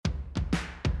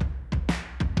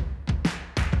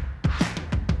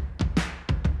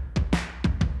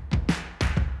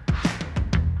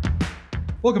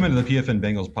Welcome into the PFN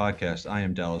Bengals podcast. I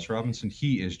am Dallas Robinson.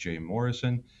 He is Jay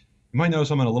Morrison. You might notice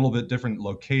I'm in a little bit different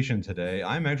location today.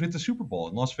 I'm actually at the Super Bowl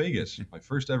in Las Vegas, my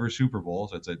first ever Super Bowl.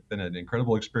 So been an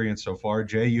incredible experience so far.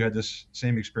 Jay, you had this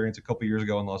same experience a couple years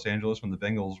ago in Los Angeles when the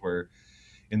Bengals were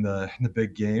in the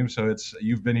big game. So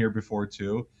you've been here before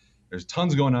too. There's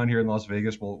tons going on here in Las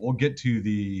Vegas. We'll get to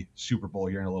the Super Bowl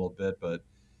here in a little bit, but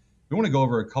we want to go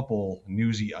over a couple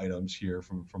newsy items here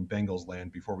from Bengals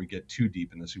land before we get too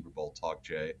deep in the Super Bowl talk,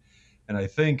 Jay. And I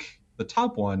think the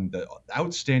top one, the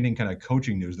outstanding kind of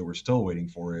coaching news that we're still waiting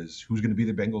for is who's going to be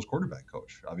the Bengals quarterback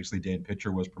coach. Obviously, Dan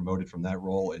Pitcher was promoted from that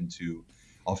role into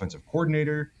offensive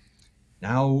coordinator.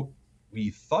 Now, we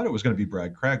thought it was going to be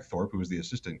Brad Cragthorpe, who was the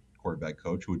assistant quarterback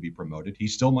coach, who would be promoted. He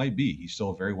still might be. He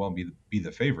still very well be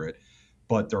the favorite.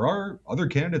 But there are other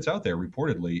candidates out there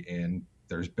reportedly, and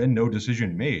there's been no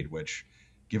decision made, which,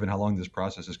 given how long this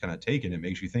process has kind of taken, it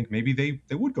makes you think maybe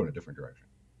they would go in a different direction.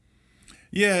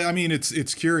 Yeah, I mean,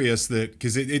 it's curious that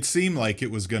because it seemed like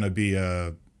it was going to be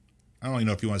I don't even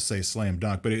know if you want to say slam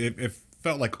dunk, but it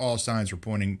felt like all signs were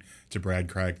pointing to Brad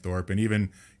Cragthorpe. And even,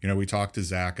 we talked to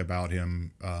Zach about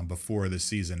him before the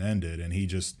season ended, and he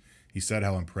said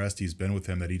how impressed he's been with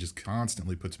him, that he just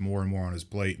constantly puts more and more on his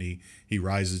plate, and he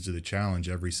rises to the challenge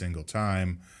every single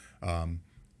time. I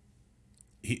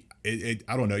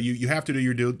don't know. You have to do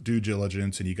your due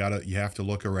diligence, and you have to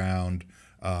look around.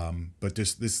 But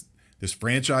this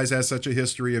franchise has such a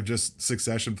history of just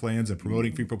succession plans and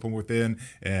promoting people from within,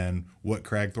 and what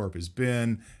Cragthorpe has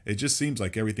been. It just seems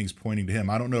like everything's pointing to him.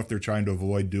 I don't know if they're trying to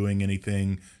avoid doing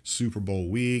anything Super Bowl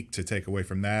week to take away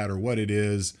from that or what it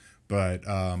is. But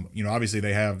obviously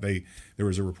there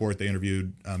was a report they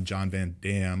interviewed John Van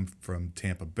Dam from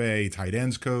Tampa Bay, tight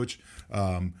ends coach.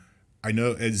 I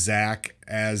know Zach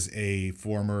as a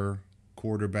former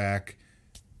quarterback,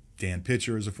 Dan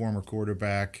Pitcher is a former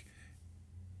quarterback.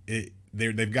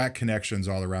 They've got connections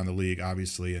all around the league,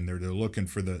 obviously, and they're looking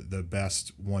for the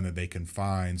best one that they can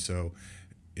find. So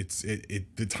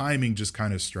the timing just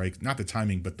kind of strikes, not the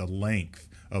timing, but the length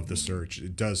of the search.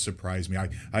 It does surprise me.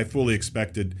 I fully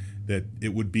expected that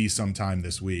it would be sometime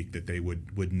this week that they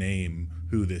would name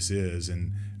who this is,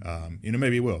 and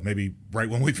maybe it will. Maybe right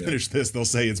when we finish this, they'll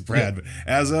say it's Brad. But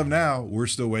as of now, we're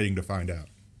still waiting to find out.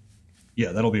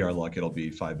 Yeah, that'll be our luck. It'll be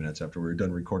 5 minutes after we're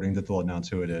done recording that they'll announce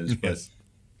who it is. But Yes.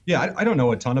 yeah, I don't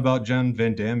know a ton about John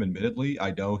Van Dam, admittedly.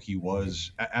 I know he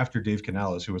was, after Dave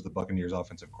Canales, who was the Buccaneers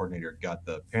offensive coordinator, got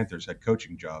the Panthers head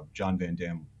coaching job. John Van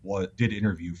Dam did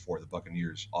interview for the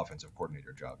Buccaneers offensive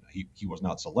coordinator job. He was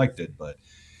not selected, but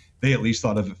they at least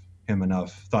thought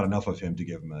enough of him to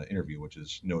give him an interview, which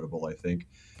is notable, I think.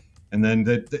 And then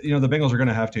the Bengals are going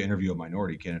to have to interview a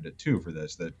minority candidate too for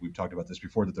this. That we've talked about this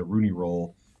before. That the Rooney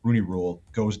rule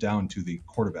goes down to the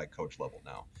quarterback coach level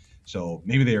now. So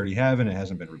maybe they already have and it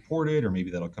hasn't been reported, or maybe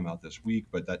that'll come out this week.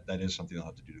 But that is something they'll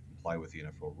have to do to comply with the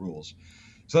NFL rules.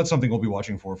 So that's something we'll be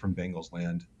watching for from Bengals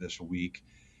land this week.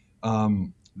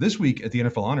 This week at the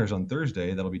NFL Honors on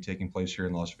Thursday, that'll be taking place here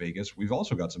in Las Vegas. We've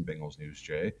also got some Bengals news,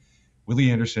 Jay.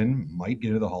 Willie Anderson might get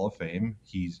into the Hall of Fame.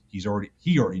 He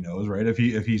already knows, right? If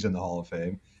he's in the Hall of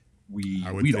Fame,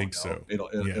 I would we think don't know.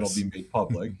 so. It'll be made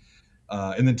public.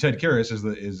 And then Ted Karras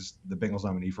is the Bengals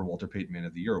nominee for Walter Payton Man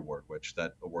of the Year award, which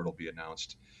that award will be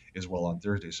announced as well on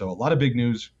Thursday. So a lot of big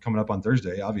news coming up on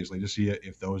Thursday, obviously, to see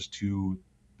if those two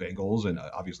Bengals and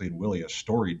obviously in Willie, a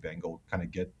storied Bengal, kind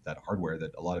of get that hardware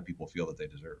that a lot of people feel that they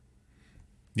deserve.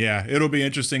 Yeah, it'll be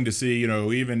interesting to see,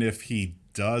 even if he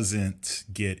doesn't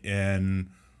get in,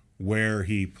 where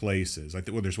he places. I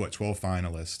think, there's 12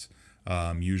 finalists.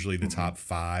 Usually the top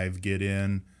 5 get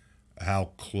in.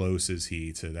 How close is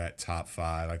he to that top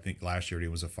 5? I think last year he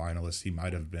was a finalist. He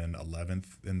might have been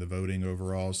 11th in the voting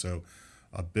overall. So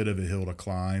a bit of a hill to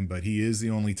climb, but he is the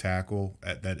only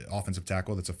offensive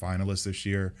tackle that's a finalist this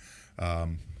year.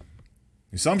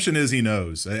 The assumption is he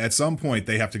knows. At some point,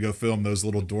 they have to go film those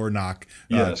little door knock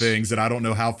things, and I don't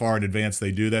know how far in advance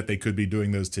they do that. They could be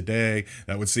doing those today.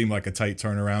 That would seem like a tight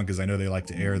turnaround because I know they like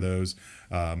to air those.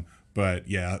 But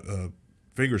yeah,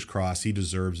 fingers crossed. He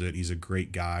deserves it. He's a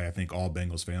great guy. I think all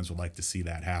Bengals fans would like to see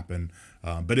that happen.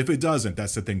 But if it doesn't,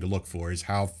 that's the thing to look for: is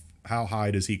how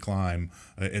high does he climb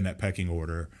in that pecking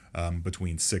order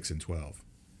between 6 and 12.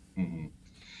 Mm-hmm.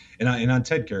 And on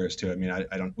Ted Karras too. I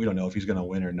mean, we don't know if he's going to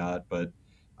win or not, but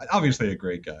obviously a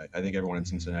great guy. I think everyone in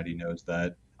Cincinnati knows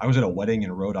that. I was at a wedding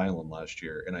in Rhode Island last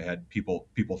year, and I had people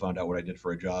found out what I did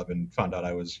for a job and found out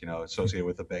I was, associated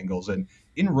with the Bengals. And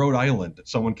in Rhode Island,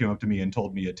 someone came up to me and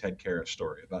told me a Ted Karras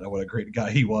story about what a great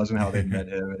guy he was and how they met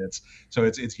him. And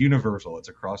it's universal. It's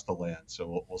across the land.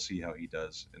 So we'll see how he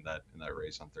does in that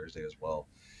race on Thursday as well.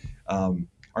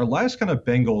 Our last kind of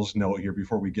Bengals note here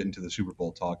before we get into the Super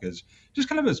Bowl talk is just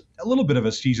kind of a little bit of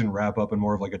a season wrap up and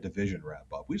more of like a division wrap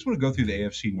up. We just want to go through the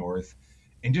AFC North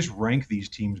and just rank these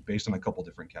teams based on a couple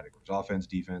different categories: offense,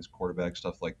 defense, quarterback,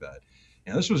 stuff like that.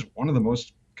 And this was one of the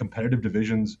most competitive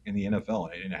divisions in the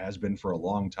NFL, and it has been for a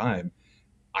long time.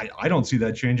 I don't see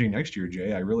that changing next year,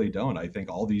 Jay. I really don't. I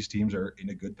think all these teams are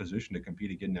in a good position to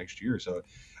compete again next year. So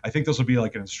I think this will be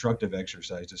like an instructive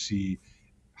exercise to see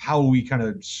how we kind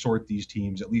of sort these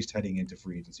teams, at least heading into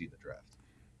free agency and the draft.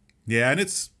 Yeah, and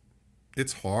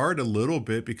it's hard a little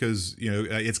bit because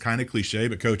it's kind of cliche,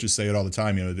 but coaches say it all the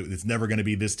time. It's never going to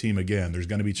be this team again. There's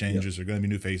going to be changes. There's going to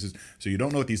be new faces. So you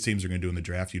don't know what these teams are going to do in the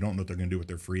draft. You don't know what they're going to do with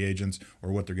their free agents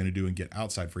or what they're going to do and get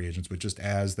outside free agents. But just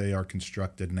as they are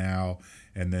constructed now,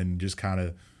 and then just kind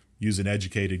of use an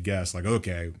educated guess, like,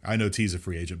 okay, I know T's a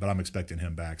free agent, but I'm expecting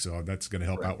him back, so that's going to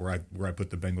help out where I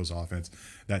put the Bengals offense,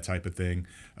 that type of thing.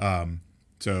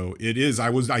 So it is.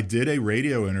 I did a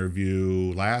radio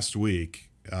interview last week.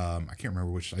 I can't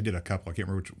remember which. I did a couple. I can't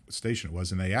remember which station it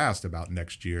was, and they asked about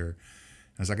next year.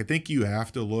 And I was like, I think you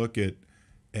have to look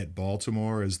at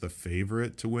Baltimore as the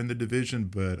favorite to win the division,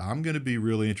 but I'm going to be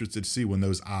really interested to see when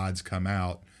those odds come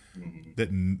out that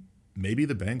maybe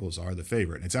the Bengals are the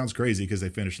favorite. And it sounds crazy because they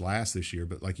finished last this year,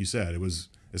 but like you said, it was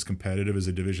as competitive as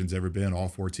the division's ever been. All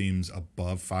four teams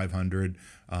above 500.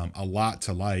 A lot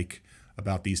to like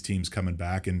about these teams coming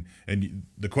back, and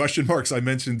the question marks I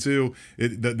mentioned too.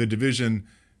 The division,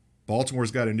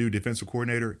 Baltimore's got a new defensive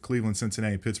coordinator. Cleveland,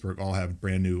 Cincinnati, and Pittsburgh all have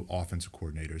brand new offensive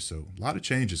coordinators. So a lot of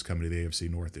changes coming to the AFC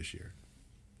North this year.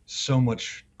 So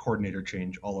much coordinator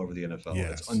change all over the NFL.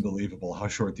 Yes. It's unbelievable how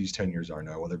short these tenures are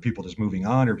now. Whether people just moving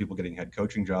on or people getting head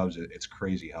coaching jobs, it's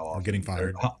crazy how often. Or getting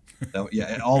fired.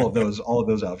 Yeah, and all of those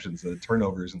options. The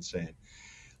turnover is insane.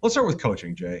 Let's start with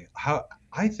coaching, Jay.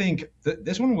 I think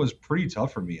this one was pretty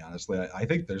tough for me, honestly. I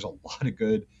think there's a lot of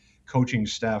good coaching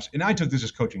staffs, and I took this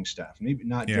as coaching staff, maybe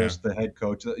not just the head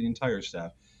coach, the entire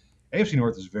staff. AFC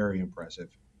North is very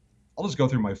impressive. I'll just go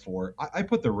through my four. I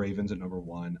put the Ravens at number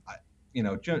one.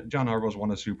 John Harbaugh's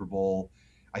won a Super Bowl.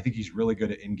 I think he's really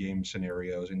good at in-game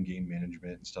scenarios, in-game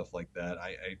management, and stuff like that.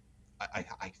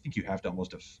 I think you have to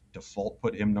almost default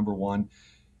put him number one.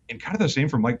 And kind of the same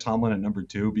for Mike Tomlin at number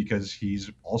two, because he's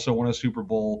also won a Super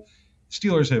Bowl.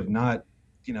 Steelers have not,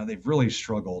 they've really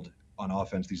struggled on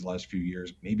offense these last few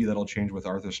years. Maybe that'll change with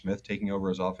Arthur Smith taking over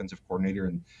as offensive coordinator,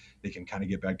 and they can kind of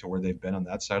get back to where they've been on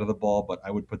that side of the ball. But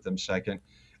I would put them second.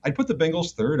 I'd put the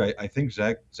Bengals third. I think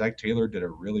Zach Taylor did a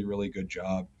really, really good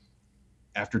job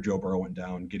after Joe Burrow went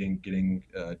down, getting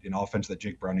an offense that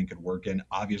Jake Browning could work in.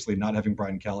 Obviously, not having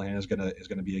Brian Callahan is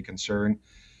gonna be a concern.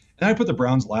 And I put the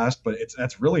Browns last, but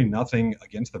that's really nothing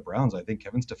against the Browns. I think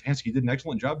Kevin Stefanski did an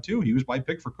excellent job too. He was my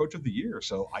pick for Coach of the Year,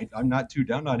 so I'm not too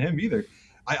down on him either.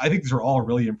 I think these are all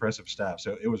really impressive staff,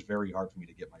 so it was very hard for me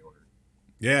to get my order.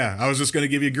 Yeah, I was just going to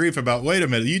give you grief about, wait a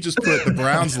minute, you just put the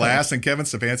Browns last and Kevin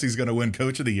Stefanski's going to win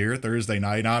Coach of the Year Thursday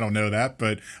night. I don't know that,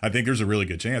 but I think there's a really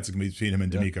good chance it can be between him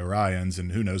and D'Amico Ryans,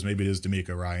 and who knows, maybe it is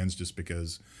D'Amico Ryans just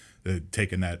because they've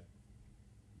taken that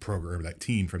program, that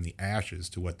team from the ashes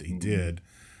to what they did.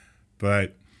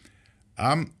 But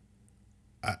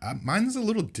mine's a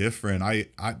little different. I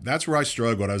that's where I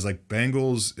struggled. I was like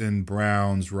Bengals and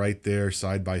Browns right there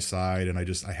side by side, and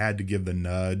I had to give the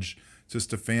nudge to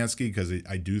Stefanski because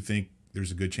I do think there's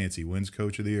a good chance he wins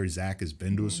Coach of the Year. Zach has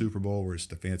been to a Super Bowl where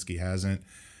Stefanski hasn't.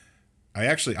 I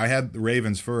had the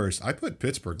Ravens first. I put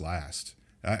Pittsburgh last,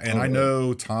 and I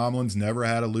know Tomlin's never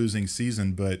had a losing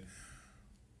season, but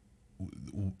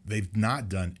they've not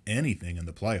done anything in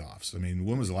the playoffs. I mean,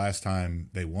 when was the last time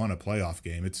they won a playoff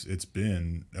game? It's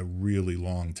been a really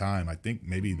long time. I think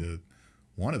maybe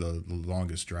one of the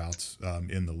longest droughts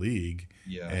in the league.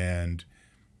 Yeah. And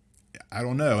I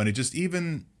don't know. And it just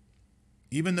even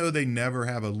though they never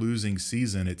have a losing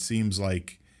season, it seems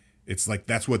like it's like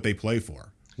that's what they play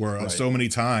for. Where so many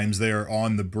times they're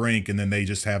on the brink and then they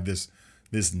just have this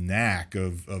knack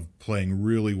of playing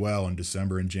really well in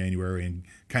December and January and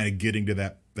kind of getting to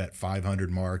that 500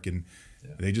 mark, and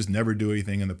they just never do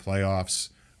anything in the playoffs.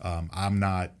 I'm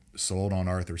not sold on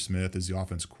Arthur Smith as the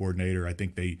offensive coordinator. I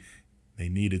think they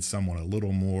needed someone a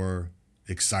little more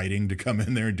exciting to come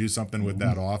in there and do something with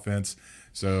that offense.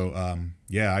 So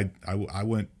I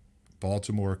went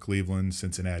Baltimore, Cleveland,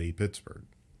 Cincinnati, Pittsburgh.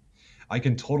 I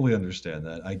can totally understand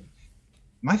that.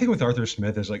 My thing with Arthur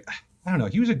Smith is like, I don't know.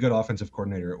 He was a good offensive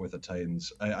coordinator with the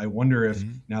Titans. I wonder if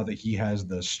now that he has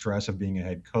the stress of being a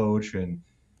head coach and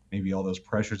maybe all those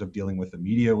pressures of dealing with the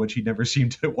media, which he never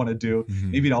seemed to want to do,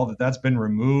 maybe all that's been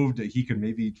removed, he could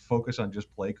maybe focus on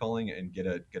just play calling and get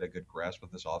a good grasp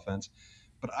of this offense.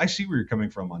 But I see where you're coming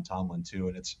from on Tomlin too,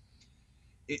 and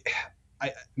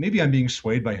maybe I'm being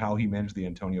swayed by how he managed the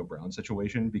Antonio Brown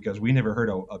situation, because we never heard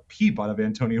a peep out of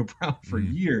Antonio Brown for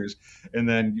years, and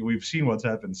then we've seen what's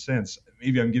happened since.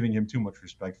 Maybe I'm giving him too much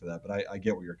respect for that, but I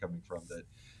get where you're coming from. That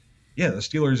yeah, the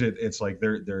Steelers, it's like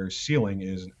their ceiling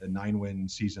is a 9-win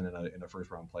season and a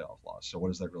first round playoff loss. So what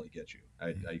does that really get you?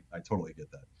 I totally get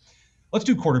that. Let's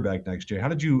do quarterback next, Jay. How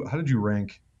did you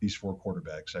rank these 4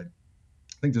 quarterbacks? I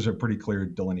think there's a pretty clear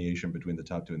delineation between the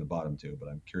top 2 and the bottom 2, but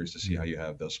I'm curious to see how you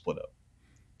have those split up.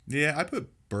 Yeah, I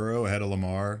put Burrow ahead of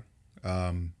Lamar,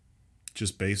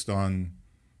 just based on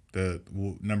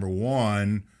number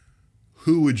one,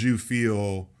 who would you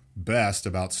feel best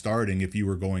about starting if you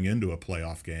were going into a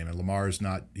playoff game?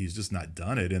 And he's just not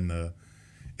done it in the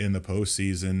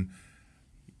postseason.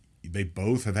 They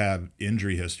both have had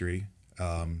injury history,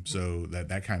 so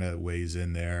that kind of weighs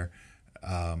in there.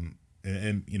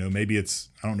 And maybe I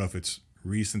don't know if it's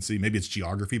recency, maybe it's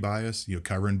geography bias,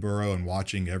 covering Burrow and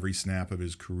watching every snap of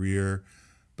his career.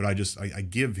 But I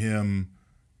give him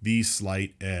the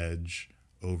slight edge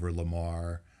over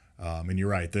Lamar. And you're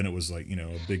right. Then it was like,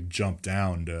 a big jump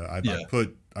down to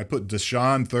I put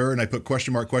Deshaun third, and I put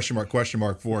question mark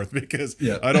fourth, because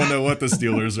I don't know what the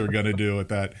Steelers are going to do at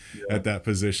that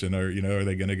position. Or, are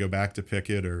they going to go back to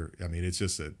Pickett? Or, I mean, it's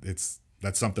just that's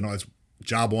something else.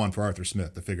 Job one for Arthur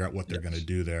Smith to figure out what they're going to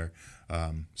do there.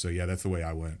 So that's the way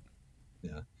I went.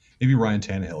 Yeah. Maybe Ryan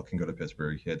Tannehill can go to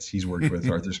Pittsburgh. He's worked with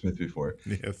Arthur Smith before.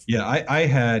 Yes. Yeah. I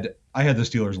had the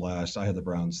Steelers last. I had the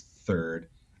Browns third.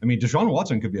 I mean, Deshaun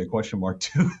Watson could be a question mark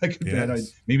too.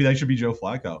 Maybe that should be Joe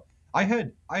Flacco. I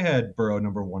had Burrow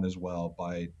number 1 as well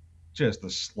by just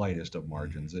the slightest of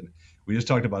margins. And we just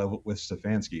talked about it with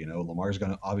Stefanski. Lamar's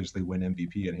going to obviously win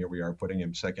MVP, and here we are putting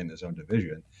him second in his own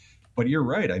division. But you're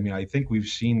right. I mean, I think we've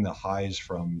seen the highs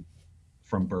from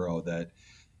Burrow that,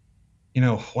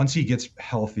 once he gets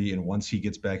healthy and once he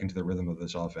gets back into the rhythm of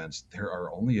this offense, there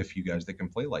are only a few guys that can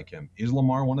play like him. Is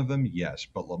Lamar one of them? Yes.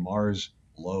 But Lamar's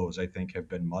lows, I think, have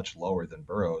been much lower than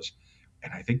Burrow's.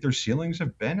 And I think their ceilings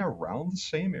have been around the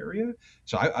same area.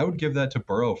 So I would give that to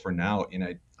Burrow for now. And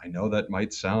I know that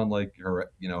might sound like,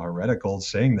 heretical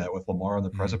saying that with Lamar on the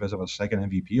precipice of a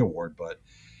second MVP award, but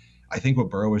I think what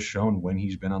Burrow has shown when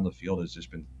he's been on the field has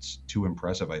just been too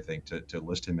impressive, I think, to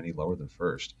list him any lower than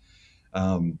first.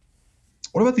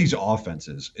 What about these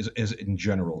offenses as in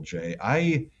general, Jay?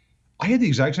 I had the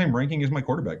exact same ranking as my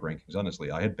quarterback rankings,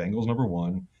 honestly. I had Bengals number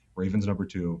 1, Ravens number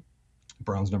 2,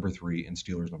 Browns number 3, and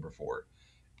Steelers number 4.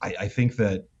 I think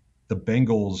that the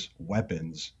Bengals'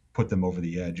 weapons put them over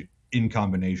the edge in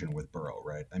combination with Burrow,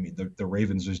 right? I mean, the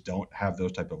Ravens just don't have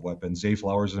those type of weapons. Zay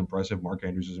Flowers is impressive. Mark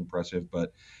Andrews is impressive,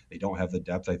 but they don't have the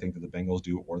depth, I think, that the Bengals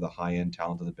do, or the high-end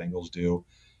talent that the Bengals do.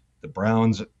 The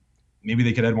Browns, maybe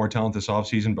they could add more talent this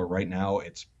offseason, but right now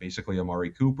it's basically Amari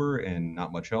Cooper and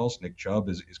not much else. Nick Chubb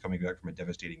is coming back from a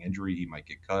devastating injury. He might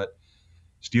get cut.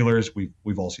 Steelers,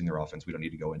 we've all seen their offense. We don't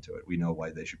need to go into it. We know why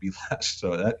they should be last.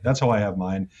 So that's how I have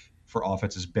mine for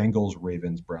offenses: Bengals,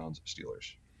 Ravens, Browns,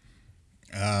 Steelers.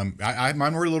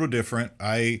 Mine were a little different.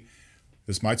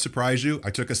 This might surprise you. I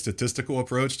took a statistical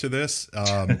approach to this.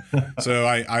 So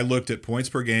I looked at points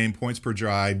per game, points per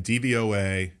drive,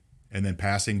 DVOA, and then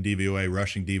passing DVOA,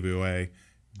 rushing DVOA,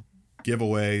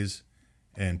 giveaways,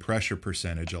 and pressure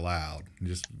percentage allowed.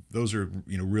 Just those are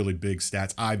really big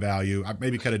stats I value. I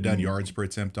maybe could have done yards per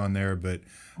attempt on there, but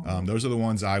those are the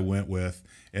ones I went with.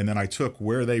 And then I took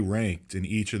where they ranked in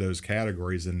each of those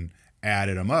categories and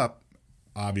added them up.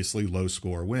 Obviously, low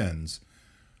score wins.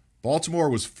 Baltimore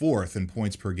was 4th in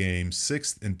points per game,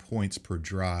 6th in points per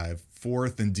drive,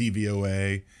 4th in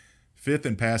DVOA, 5th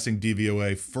in passing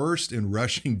DVOA, 1st in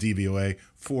rushing DVOA,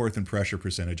 4th in pressure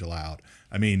percentage allowed.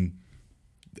 I mean,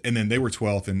 and then they were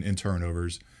 12th in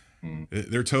turnovers.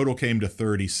 Their total came to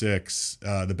 36.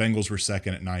 The Bengals were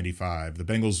second at 95.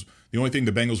 The only thing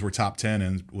the Bengals were top 10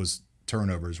 in was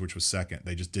turnovers, which was second.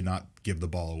 They just did not give the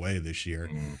ball away this year.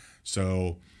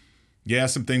 So, yeah,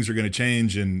 some things are going to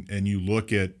change, and you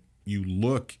look at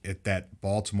that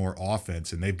Baltimore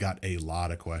offense, and they've got a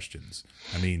lot of questions.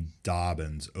 I mean,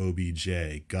 Dobbins,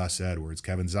 OBJ, Gus Edwards,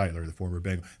 Kevin Zeitler, the former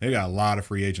Bengal. They've got a lot of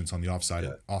free agents on the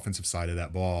offensive side of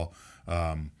that ball.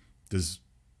 Does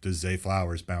Zay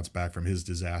Flowers bounce back from his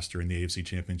disaster in the AFC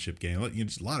Championship game?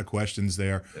 Just a lot of questions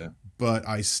there. Yeah. But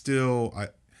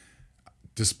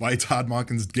despite Todd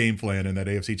Monken's game plan in that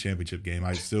AFC Championship game,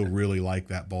 I still really like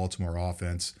that Baltimore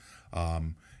offense.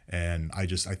 And I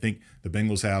think the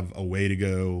Bengals have a way to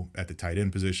go at the tight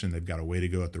end position. They've got a way to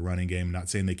go at the running game. I'm not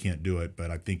saying they can't do it,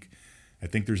 but I think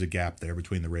there's a gap there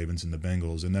between the Ravens and the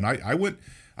Bengals. And then I went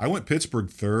Pittsburgh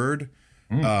third,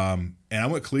 and I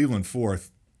went Cleveland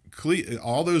fourth.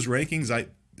 All those rankings,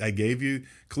 I gave you,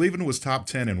 Cleveland was top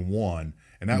 10 in one,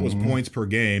 and that was Mm-hmm. points per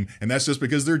game, and that's just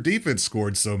because their defense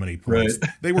scored so many Right. points.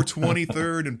 They were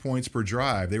 23rd in points per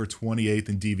drive. They were 28th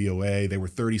in DVOA. They were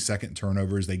 32nd in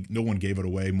turnovers. No one gave it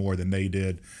away more than they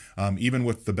did. Even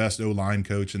with the best O-line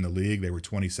coach in the league, they were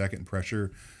 22nd in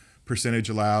pressure percentage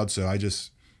allowed. So I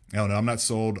don't know. I'm not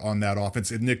sold on that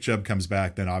offense. If Nick Chubb comes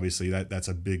back, then obviously that's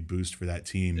a big boost for that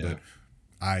team. Yeah.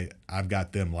 But I've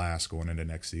got them last going into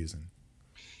next season.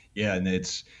 Yeah, and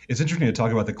it's interesting to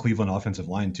talk about the Cleveland offensive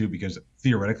line too, because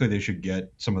theoretically they should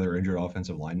get some of their injured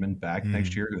offensive linemen back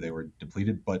next year who they were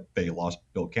depleted, but they lost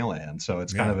Bill Callahan, so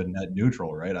it's kind of a net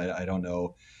neutral, right? I don't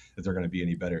know that they're going to be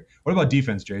any better. What about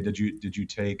defense, Jay? Did you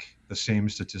take the same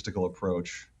statistical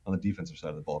approach on the defensive side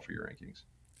of the ball for your rankings?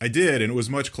 I did, and it was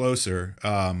much closer.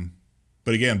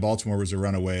 But again, Baltimore was a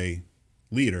runaway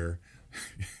leader.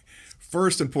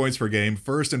 First in points per game,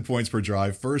 first in points per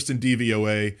drive, first in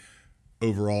DVOA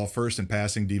overall, first in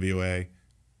passing DVOA,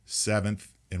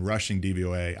 seventh in rushing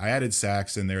DVOA. I added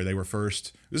sacks in there. They were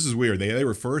first. This is weird. They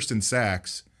were first in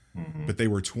sacks, but they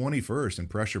were 21st in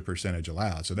pressure percentage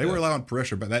allowed. So they were allowing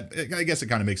pressure, but I guess it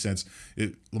kind of makes sense.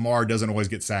 Lamar doesn't always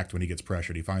get sacked when he gets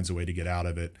pressured. He finds a way to get out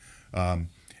of it.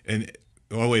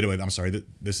 Wait. I'm sorry.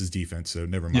 This is defense, so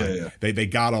never mind. Yeah. They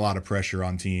got a lot of pressure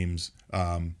on teams.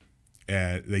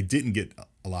 And they didn't get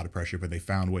a lot of pressure, but they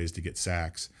found ways to get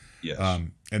sacks. Yes.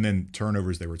 And then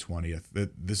turnovers, they were 20th.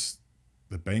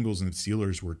 The Bengals and the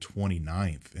Steelers were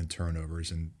 29th in turnovers,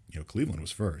 and Cleveland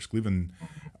was first. Cleveland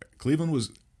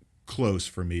was close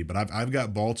for me, but I've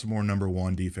got Baltimore number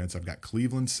one defense. I've got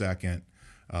Cleveland second,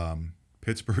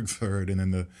 Pittsburgh third, and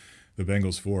then the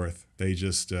Bengals fourth. They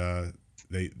just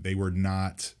they were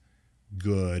not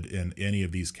good in any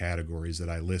of these categories that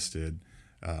I listed.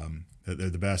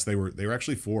 They're the best. They were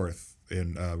actually fourth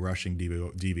in rushing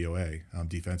DVOA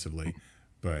defensively,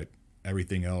 but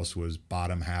everything else was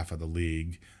bottom half of the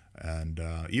league. And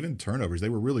even turnovers, they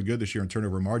were really good this year in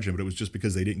turnover margin, but it was just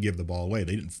because they didn't give the ball away.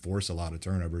 They didn't force a lot of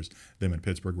turnovers. Them and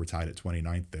Pittsburgh were tied at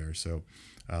 29th there. So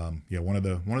one of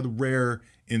the rare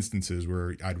instances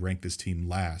where I'd rank this team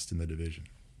last in the division.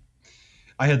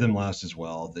 I had them last as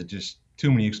well. That just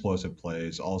too many explosive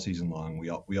plays all season long.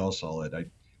 We all saw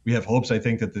it. We have hopes, I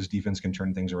think, that this defense can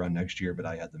turn things around next year, but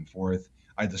I had them fourth.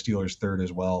 I had the Steelers third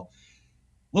as well.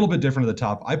 A little bit different at the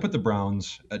top. I put the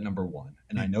Browns at number one,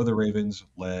 and I know the Ravens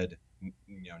led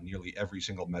nearly every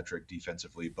single metric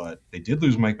defensively, but they did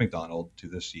lose Mike McDonald to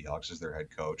the Seahawks as their head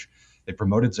coach. They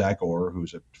promoted Zach Orr,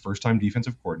 who's a first-time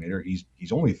defensive coordinator.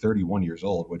 He's only 31 years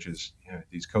old, which is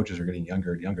these coaches are getting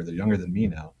younger and younger. They're younger than me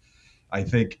now. I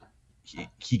think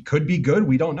he could be good.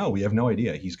 We don't know. We have no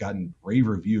idea. He's gotten rave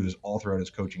reviews all throughout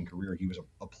his coaching career. He was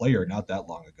a player not that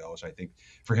long ago. So I think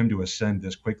for him to ascend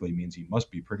this quickly means he must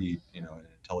be pretty, an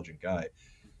intelligent guy.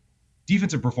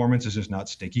 Defensive performance is just not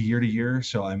sticky year to year.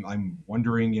 So I'm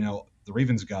wondering, the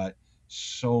Ravens got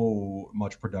so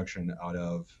much production out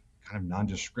of kind of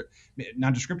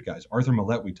nondescript guys. Arthur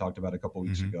Millette, we talked about a couple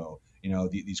weeks ago.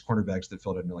 These cornerbacks that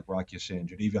filled in like Rock Ya-Sin,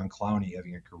 Jadeveon Clowney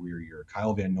having a career year,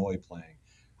 Kyle Van Noy playing.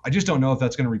 I just don't know if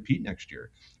that's going to repeat next year.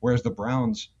 Whereas the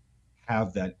Browns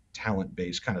have that talent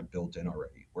base kind of built in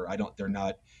already, where they're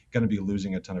not going to be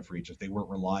losing a ton of free agents. They weren't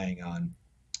relying on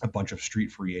a bunch of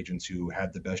street free agents who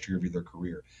had the best year of their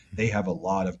career. They have a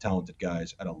lot of talented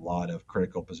guys at a lot of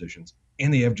critical positions.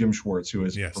 And they have Jim Schwartz, who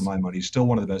is, for my money, still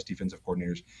one of the best defensive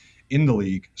coordinators in the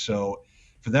league. So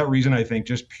for that reason, I think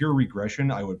just pure regression,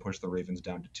 I would push the Ravens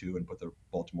down to 2 and put the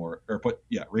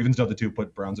Ravens down to 2,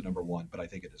 put Browns at number 1, but I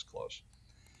think it is close.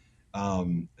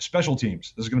 Special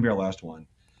teams. This is going to be our last one.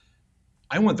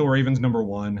 I went the Ravens number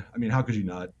 1. I mean, how could you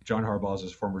not? John Harbaugh is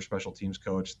his former special teams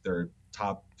coach. They're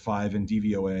top 5 in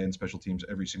DVOA and special teams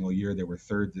every single year. They were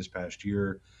 3rd this past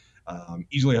year.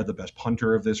 Easily had the best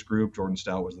punter of this group. Jordan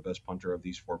Stout was the best punter of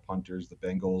these 4 punters. The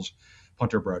Bengals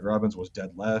punter Brad Robbins was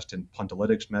dead last in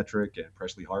puntalytics metric, and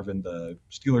Presley Harvin, the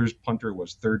Steelers punter,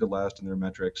 was 3rd to last in their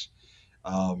metrics.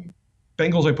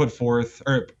 Bengals I put 4th,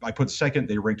 or I put 2nd.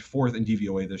 They ranked 4th in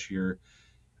DVOA this year.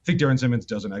 I think Darren Simmons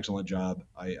does an excellent job.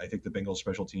 I think the Bengals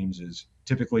special teams is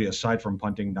typically, aside from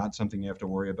punting, not something you have to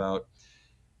worry about.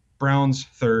 Browns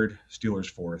 3rd,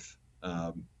 Steelers 4th.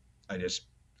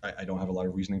 I don't have a lot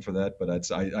of reasoning for that,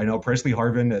 but I know Presley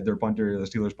Harvin, their punter, the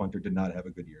Steelers punter, did not have a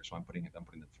good year, so I'm putting it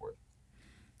 4th.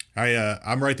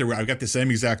 I'm right there. I've got the same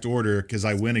exact order because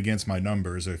I went against my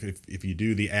numbers. If you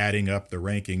do the adding up the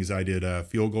rankings, I did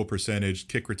field goal percentage,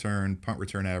 kick return, punt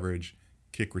return average,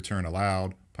 kick return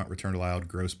allowed, punt return allowed,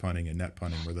 gross punting, and net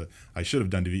punting. I should have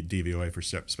done DVOA for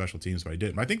special teams, but I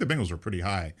didn't. I think the Bengals were pretty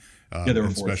high. They were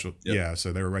 4th. Yeah,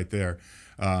 so they were right there.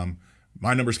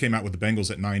 My numbers came out with the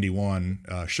Bengals at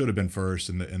 91, should have been first,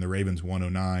 and the Ravens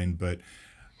 109. But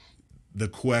the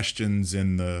questions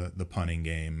in the punting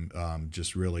game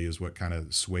just really is what kind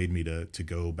of swayed me to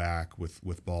go back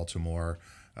with Baltimore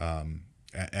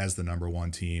as the number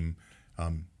one team.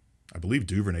 I believe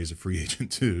Duvernay's a free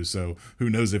agent too, so who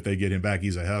knows if they get him back?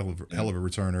 He's a hell of a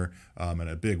returner and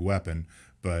a big weapon.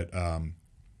 But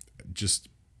just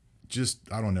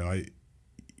I don't know.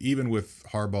 Even with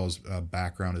Harbaugh's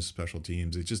background as special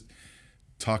teams, it's just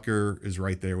Tucker is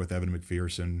right there with Evan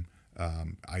McPherson.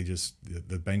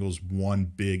 The Bengals' one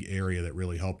big area that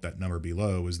really helped that number be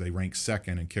low is they rank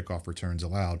second in kickoff returns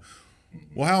allowed.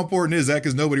 Well, how important is that?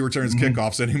 Because nobody returns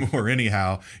kickoffs anymore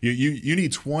anyhow. You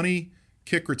need 20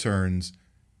 kick returns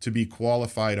to be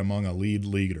qualified among a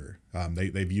leader.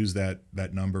 They've used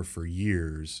that number for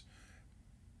years.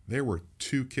 There were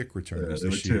 2 kick returners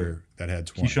this year that had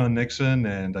 20. Keyshawn Nixon,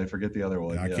 and I forget the other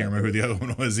one. I can't remember who the other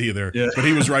one was either. Yeah. But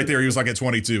he was right there. He was like at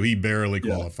 22. He barely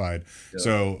qualified. Yeah.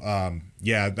 So,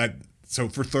 so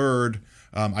for third,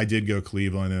 I did go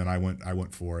Cleveland, and I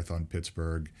went fourth on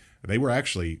Pittsburgh.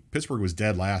 Pittsburgh was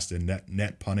dead last in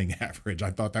net punting average. I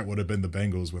thought that would have been the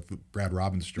Bengals with Brad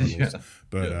Robbins' struggles,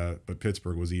 but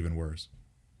Pittsburgh was even worse.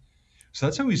 So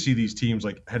that's how we see these teams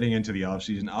like heading into the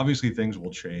offseason. Obviously, things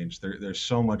will change. There's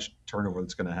so much turnover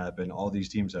that's going to happen. All these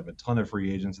teams have a ton of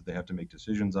free agents that they have to make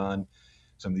decisions on.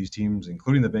 Some of these teams,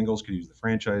 including the Bengals, could use the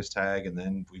franchise tag. And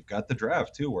then we've got the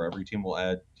draft, too, where every team will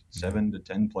add 7 to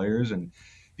 10 players. And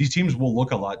these teams will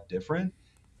look a lot different.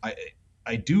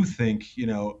 I do think,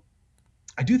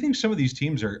 some of these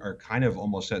teams are kind of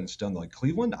almost set in stone. Like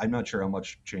Cleveland, I'm not sure how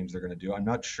much change they're going to do. I'm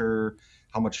not sure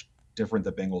how much different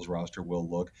the Bengals roster will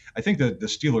look. I think the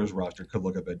Steelers roster could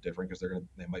look a bit different because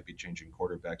they might be changing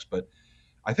quarterbacks, but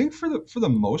I think for the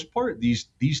most part, these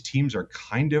teams are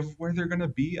kind of where they're going to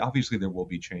be. Obviously, there will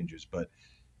be changes, but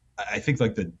I think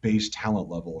like the base talent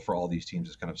level for all these teams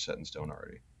is kind of set in stone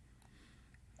already.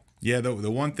 Yeah,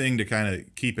 the one thing to kind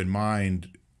of keep in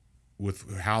mind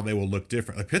with how they will look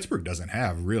different, like Pittsburgh doesn't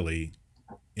have really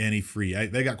any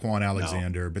they got Quan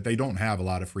Alexander, but they don't have a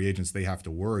lot of free agents they have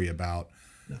to worry about.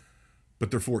 But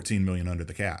they're $14 million under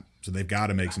the cap, so they've got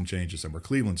to make some changes somewhere.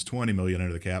 Cleveland's $20 million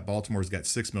under the cap. Baltimore's got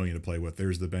 $6 million to play with.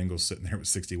 There's the Bengals sitting there with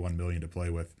 $61 million to play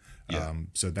with. Yeah.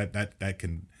 So that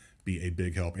can be a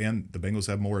big help. And the Bengals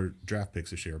have more draft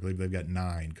picks this year. I believe they've got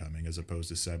 9 coming as opposed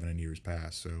to 7 in years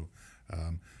past. So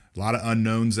a lot of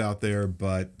unknowns out there,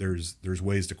 but there's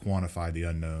ways to quantify the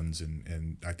unknowns,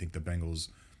 and I think the Bengals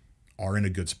are in a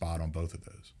good spot on both of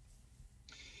those.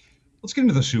 Let's get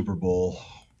into the Super Bowl.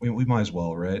 We might as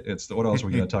well, right? What else are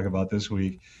we going to talk about this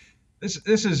week? This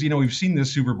is, we've seen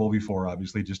this Super Bowl before,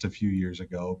 obviously, just a few years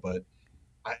ago. But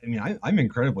I'm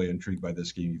incredibly intrigued by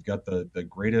this game. You've got the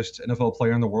greatest NFL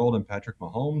player in the world in Patrick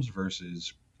Mahomes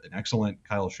versus an excellent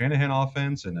Kyle Shanahan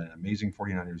offense and an amazing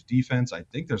 49ers defense. I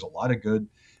think there's a lot of good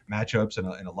matchups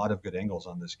and a lot of good angles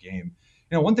on this game.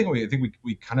 One thing I think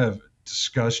we kind of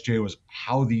discussed, Jay, was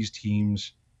how these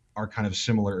teams are kind of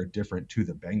similar or different to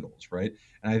the Bengals, right?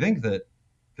 And I think that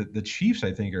the Chiefs,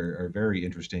 I think, are very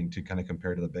interesting to kind of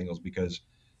compare to the Bengals because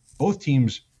both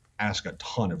teams ask a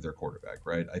ton of their quarterback,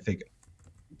 right? I think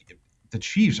the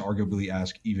Chiefs arguably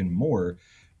ask even more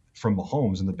from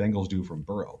Mahomes than the Bengals do from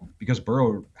Burrow because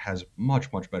Burrow has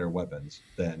much, much better weapons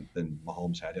than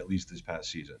Mahomes had, at least this past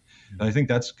season. And I think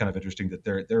that's kind of interesting that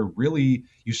they're really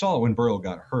 – you saw it when Burrow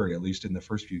got hurt, at least in the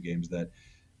first few games, that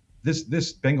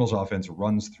this Bengals offense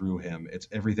runs through him. It's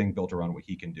everything built around what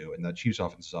he can do, and that Chiefs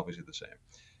offense is obviously the same.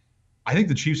 I think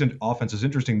the Chiefs offense is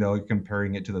interesting though,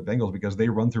 comparing it to the Bengals because they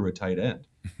run through a tight end.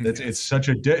 It's such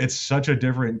a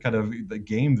different kind of the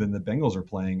game than the Bengals are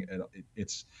playing.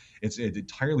 It's an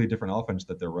entirely different offense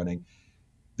that they're running.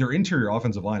 Their interior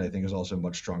offensive line, I think, is also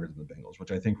much stronger than the Bengals,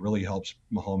 which I think really helps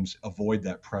Mahomes avoid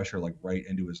that pressure like right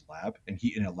into his lap, and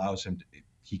it allows him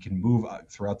he can move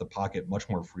throughout the pocket much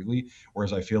more freely.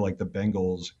 Whereas I feel like the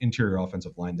Bengals interior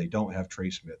offensive line, they don't have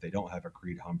Trey Smith, they don't have a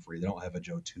Creed Humphrey, they don't have a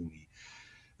Joe Tooney.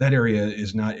 That area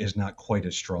is not quite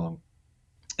as strong.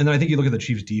 And then I think you look at the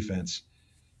Chiefs defense,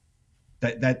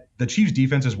 that the Chiefs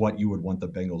defense is what you would want the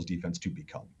Bengals defense to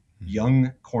become.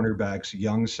 Young cornerbacks,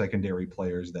 young secondary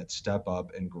players that step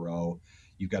up and grow.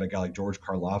 You've got a guy like George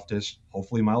Karlaftis.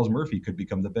 Hopefully Miles Murphy could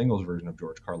become the Bengals version of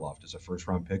George Karlaftis, a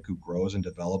first-round pick who grows and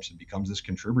develops and becomes this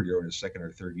contributor in his second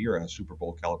or third year on a Super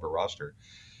Bowl caliber roster.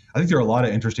 I think there are a lot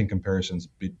of interesting comparisons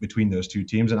between those two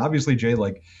teams. And obviously, Jay,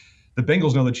 like the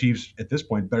Bengals know the Chiefs at this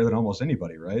point better than almost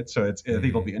anybody, right? So I think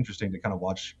it'll be interesting to kind of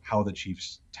watch how the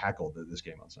Chiefs tackle this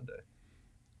game on Sunday.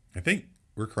 I think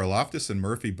were Karlaftis and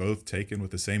Murphy both taken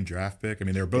with the same draft pick? I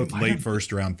mean, they're They both might late have.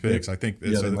 first round picks. I think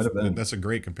Yeah, so. they might have been. That's a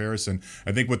great comparison.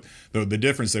 I think what the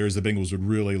difference there is the Bengals would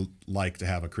really like to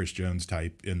have a Chris Jones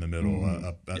type in the middle,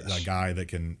 a Yes. guy that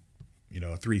can,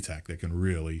 a three tech that can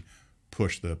really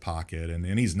push the pocket,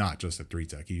 and he's not just a three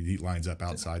tech. He lines up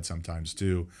outside sometimes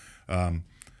too.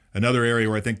 Another area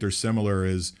where I think they're similar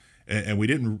is, and we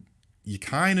didn't. You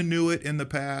kind of knew it in the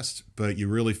past, but you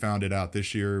really found it out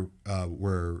this year,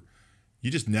 where you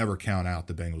just never count out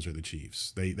the Bengals or the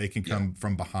Chiefs. They can come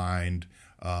from behind.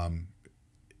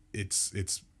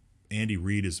 It's Andy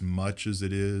Reid as much as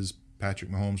it is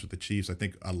Patrick Mahomes with the Chiefs. I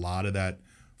think a lot of that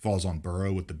falls on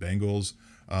Burrow with the Bengals.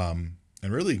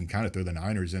 And really, you can kind of throw the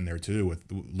Niners in there too, with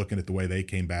looking at the way they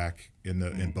came back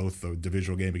in both the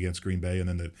divisional game against Green Bay and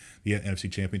then the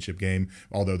NFC Championship game.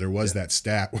 Although there was that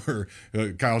stat where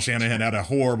Kyle Shanahan had a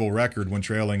horrible record when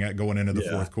trailing at going into the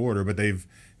fourth quarter, but they've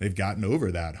gotten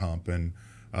over that hump. And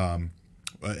an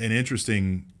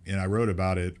interesting, and I wrote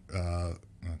about it.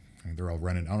 They're all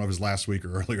running. I don't know if it was last week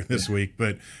or earlier this week,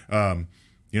 but the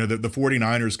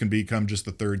 49ers can become just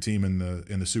the third team in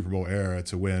the Super Bowl era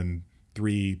to win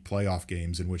 3 playoff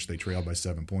games in which they trailed by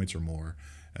 7 points or more.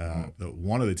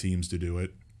 One of the teams to do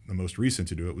it, the most recent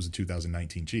to do it, was the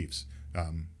 2019 Chiefs.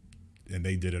 And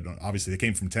they did it. Obviously, they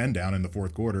came from 10 down in the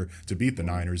fourth quarter to beat the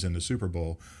Niners in the Super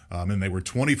Bowl. And they were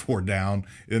 24 down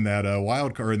in that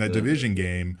wild card, in that division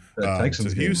game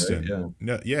to Houston. Game,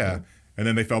 right? Yeah. And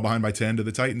then they fell behind by 10 to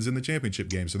the Titans in the championship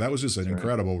game. So that was just an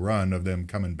incredible run of them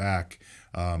coming back.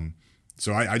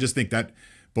 So I just think that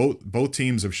both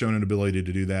teams have shown an ability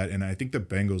to do that, and I think the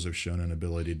Bengals have shown an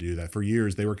ability to do that. For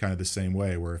years, they were kind of the same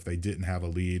way, where if they didn't have a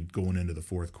lead going into the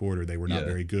fourth quarter, they were not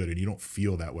very good, and you don't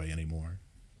feel that way anymore.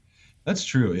 That's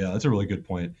true. Yeah, that's a really good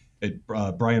point.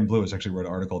 Brian Blewis actually wrote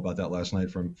an article about that last night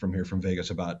from Vegas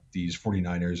about these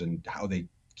 49ers and how they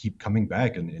keep coming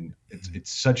back, and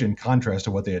it's such in contrast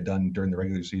to what they had done during the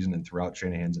regular season and throughout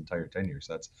Shanahan's entire tenure.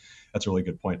 So that's a really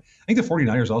good point. I think the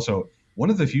 49ers also one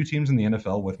of the few teams in the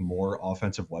NFL with more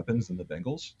offensive weapons than the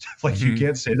Bengals. You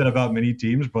can't say that about many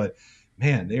teams, but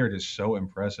man, they are just so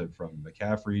impressive, from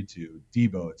McCaffrey to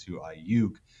Debo to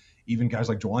Ayuk, even guys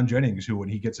like Juwan Jennings, who when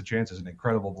he gets a chance is an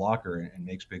incredible blocker and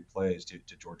makes big plays, to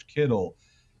George Kittle.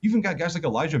 Even got guys like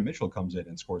Elijah Mitchell comes in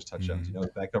and scores touchdowns.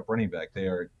 Backup running back.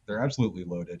 They're absolutely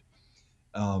loaded.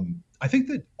 I think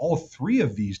that all three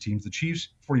of these teams, the Chiefs,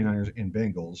 49ers, and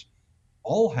Bengals,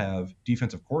 all have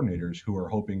defensive coordinators who are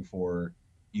hoping for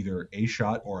either a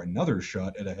shot or another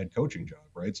shot at a head coaching job,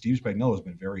 right? Steve Spagnuolo has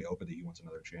been very open that he wants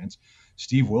another chance.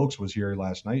 Steve Wilkes was here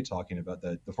last night talking about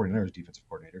that. The 49ers defensive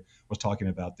coordinator was talking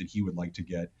about that he would like to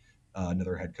get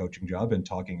another head coaching job, and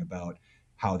talking about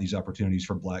how these opportunities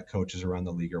for black coaches around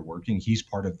the league are working. He's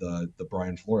part of the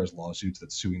Brian Flores lawsuits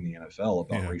that's suing the NFL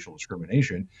about racial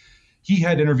discrimination. He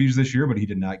had interviews this year, but he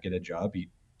did not get a job. He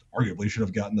arguably should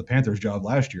have gotten the Panthers job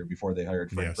last year before they hired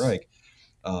Frank Reich.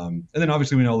 And then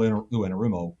obviously we know Lou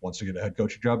Anarumo wants to get a head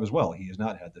coaching job as well. He has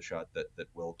not had the shot that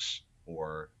Wilkes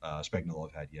or Spagnuolo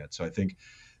have had yet. So I think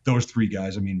those three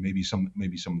guys, maybe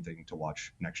something to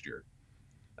watch next year.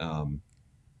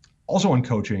 Also on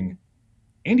coaching,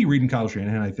 Andy Reid and Kyle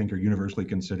Shanahan, I think, are universally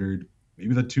considered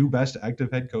maybe the two best active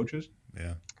head coaches.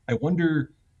 Yeah. I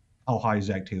wonder how high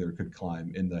Zach Taylor could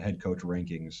climb in the head coach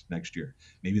rankings next year.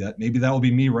 Maybe that will be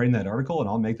me writing that article and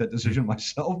I'll make that decision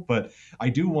myself. But I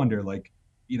do wonder,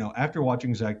 after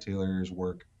watching Zach Taylor's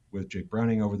work with Jake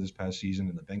Browning over this past season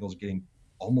and the Bengals getting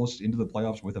almost into the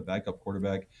playoffs with a backup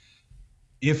quarterback,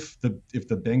 if the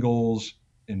Bengals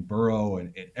and Burrow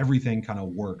and everything kind of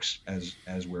works as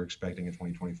we're expecting in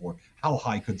 2024, how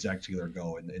high could Zach Taylor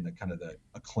go in the kind of the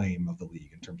acclaim of the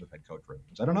league in terms of head coach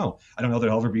ratings? I don't know that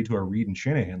he'll ever be to a Reid and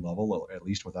Shanahan level, at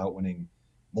least without winning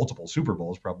multiple Super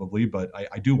Bowls probably, but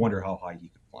I do wonder how high he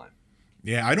could climb.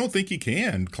 Yeah, I don't think he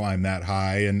can climb that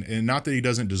high, and not that he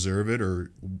doesn't deserve it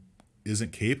or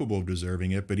isn't capable of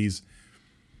deserving it, but he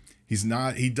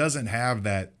doesn't have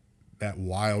that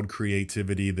wild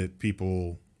creativity that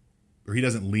people, or he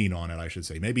doesn't lean on it, I should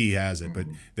say. Maybe he has it, but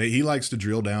he likes to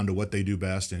drill down to what they do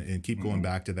best and keep going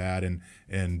back to that.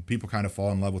 And people kind of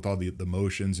fall in love with all the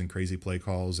motions and crazy play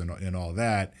calls and all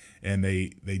that. And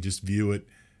they just view it.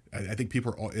 I think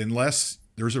people, unless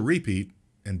there's a repeat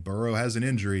and Burrow has an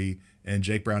injury and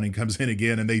Jake Browning comes in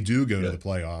again and they do go to the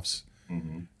playoffs.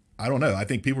 I don't know. I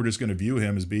think people are just going to view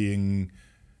him as being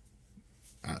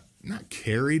not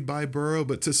carried by Burrow,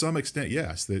 but to some extent,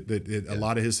 yes, that a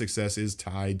lot of his success is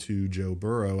tied to Joe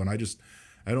Burrow. And I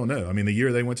don't know. The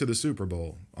year they went to the Super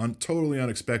Bowl, totally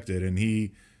unexpected, and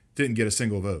he didn't get a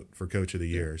single vote for Coach of the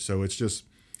Year. So it's just,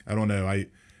 I don't know.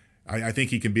 I think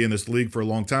he can be in this league for a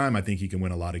long time. I think he can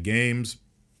win a lot of games,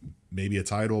 maybe a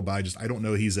title, but I don't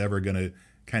know he's ever going to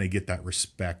kind of get that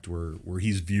respect where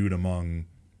he's viewed among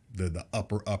the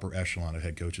upper echelon of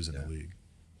head coaches in the league.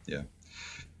 Yeah.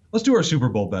 Let's do our Super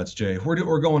Bowl bets, Jay.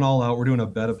 We're going all out. We're doing a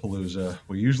bet-a-palooza.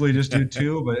 We usually just do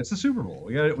 2, but it's the Super Bowl.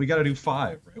 We got to do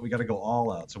 5, right? We got to go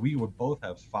all out. So we would both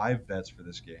have 5 bets for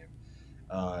this game.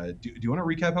 Do you want to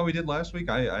recap how we did last week?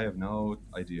 I have no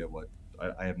idea what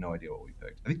we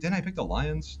picked. I think didn't I pick the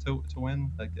Lions to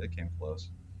win? That came close.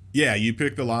 Yeah, you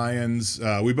picked the Lions.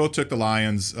 We both took the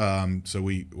Lions. So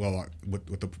with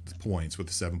the points, with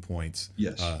the 7 points.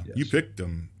 Yes. You picked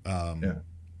them.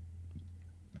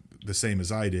 The same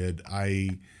as I did.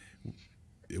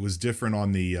 It was different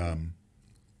on the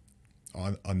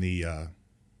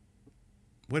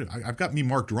I've got me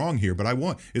marked wrong here, but I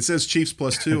won. It says Chiefs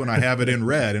 +2 and I have it in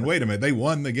red. And wait a minute, they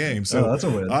won the game. So that's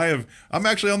a win. I'm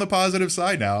actually on the positive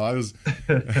side now. I was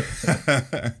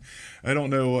I don't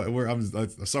know where I'm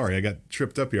sorry, I got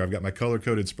tripped up here. I've got my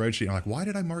color-coded spreadsheet. I'm like, why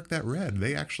did I mark that red?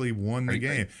 They actually won the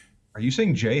game. Are you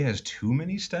saying Jay has too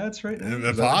many stats right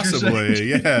now? Possibly,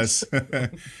 yes.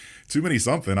 Too many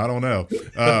something. I don't know.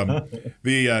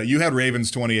 You had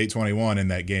Ravens 28-21 in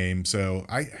that game, so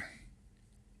I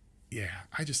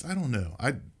don't know.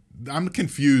 I'm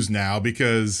confused now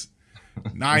because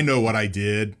I know what I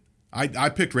did. I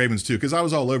picked Ravens too because I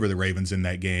was all over the Ravens in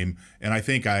that game, and I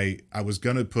think I was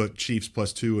gonna put Chiefs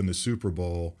 +2 in the Super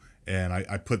Bowl, and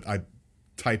I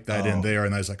typed that in there,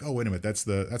 and I was like, oh wait a minute, that's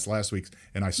last week's,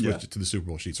 and I switched it to the Super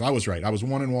Bowl sheet. So I was right. I was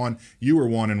 1-1. You were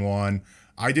 1-1.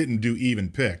 I didn't do even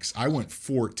picks. I went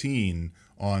 14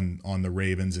 on the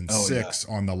Ravens and 6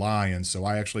 on the Lions. So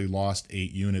I actually lost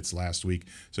 8 units last week.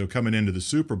 So coming into the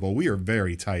Super Bowl, we are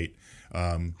very tight.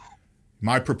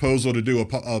 My proposal to do a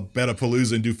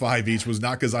bet-a-palooza and do 5 each was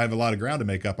not because I have a lot of ground to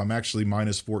make up. I'm actually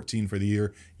 -14 for the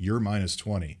year. You're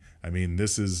 -20. I mean,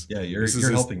 this is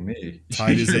you're helping me.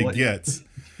 Tight as it gets.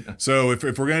 So if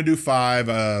we're gonna do 5,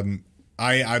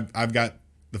 I've got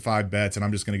the 5 bets, and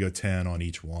I'm just gonna go 10 on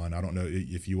each one. I don't know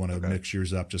if you want to mix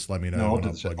yours up. Just let me know. No, I'll do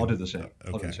the same. I'll do the same.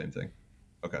 I'll do the same thing.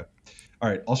 Okay. All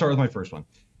right. I'll start with my first one.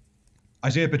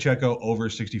 Isaiah Pacheco over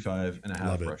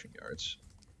 65.5 rushing yards.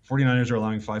 49ers are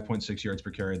allowing 5.6 yards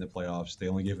per carry in the playoffs. They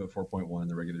only gave it 4.1 in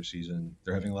the regular season.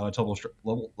 They're having a lot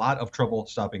of trouble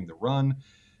stopping the run.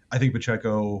 I think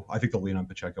they'll lean on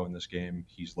Pacheco in this game.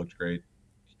 He's looked great.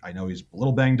 I know he's a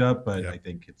little banged up, but I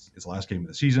think it's his last game of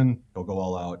the season. He'll go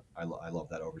all out. I love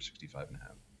that over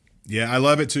 65.5. Yeah, I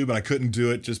love it too, but I couldn't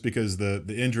do it just because the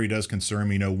injury does concern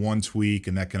me. One tweak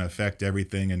and that can affect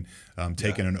everything. And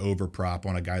taking an over prop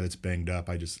on a guy that's banged up,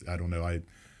 I don't know.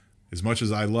 As much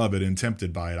as I love it and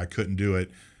tempted by it, I couldn't do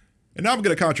it. And now I'm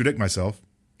going to contradict myself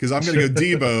because I'm going to go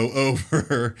Debo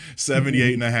over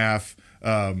 78.5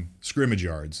 scrimmage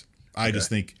yards. I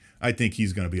think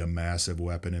he's going to be a massive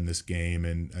weapon in this game,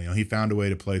 and he found a way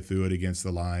to play through it against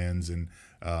the Lions, and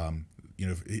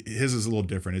his is a little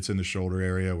different. It's in the shoulder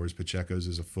area, whereas Pacheco's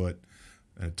is a foot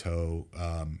and a toe.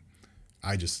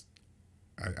 I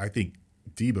think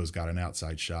Debo's got an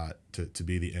outside shot to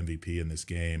be the MVP in this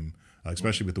game,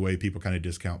 especially with the way people kind of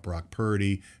discount Brock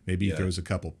Purdy. Maybe he throws a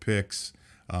couple picks,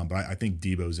 but I think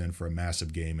Debo's in for a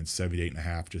massive game, and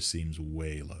 78.5 just seems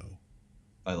way low.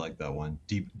 I like that one.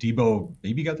 Debo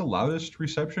maybe got the loudest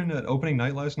reception at opening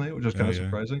night last night, which was kind of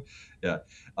surprising. Yeah.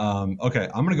 Okay,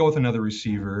 I'm going to go with another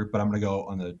receiver, but I'm going to go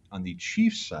on the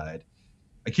Chiefs side.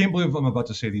 I can't believe I'm about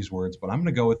to say these words, but I'm going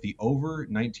to go with the over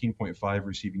 19.5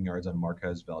 receiving yards on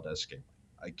Marquez Valdez-Scantling.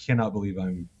 I cannot believe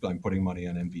I'm putting money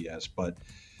on MVS, but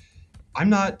I'm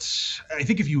not. I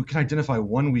think if you can identify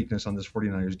one weakness on this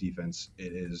 49ers defense,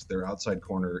 it is their outside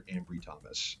corner, Ambry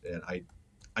Thomas. And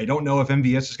I don't know if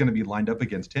MVS is going to be lined up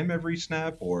against him every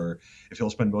snap or if he'll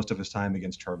spend most of his time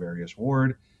against Charvarius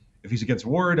Ward. If he's against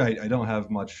Ward, I don't have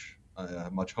much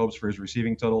hopes for his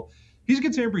receiving total. If he's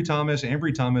against Ambry Thomas.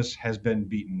 Ambry Thomas has been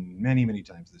beaten many, many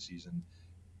times this season.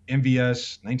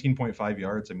 MVS, 19.5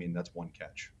 yards. I mean, that's one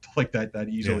catch. Like that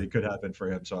easily could happen for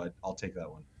him. So I'll take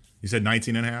that one. You said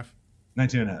 19.5?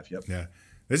 19.5, yep. Yeah.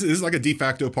 This is like a de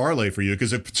facto parlay for you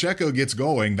because if Pacheco gets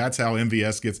going, that's how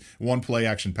MVS gets one play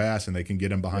action pass and they can get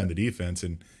him behind the defense.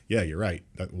 And you're right.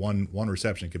 That one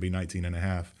reception could be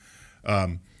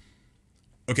 19.5.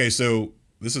 Okay, so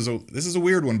this is a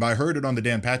weird one, but I heard it on the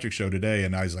Dan Patrick show today,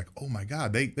 and I was like, oh my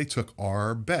God, they took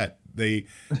our bet. They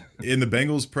in the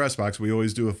Bengals press box, we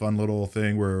always do a fun little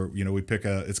thing where we pick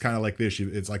it's kind of like this.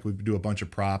 It's like we do a bunch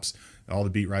of props. All the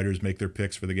beat writers make their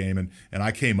picks for the game, and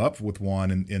I came up with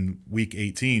one in week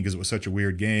 18 because it was such a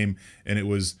weird game, and it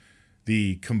was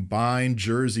the combined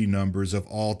jersey numbers of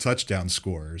all touchdown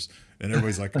scorers. And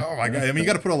everybody's like, oh my God. I mean, you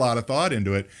got to put a lot of thought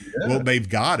into it. Yeah. Well, they've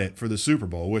got it for the Super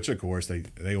Bowl, which of course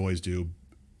they always do.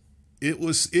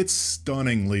 It's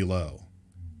stunningly low.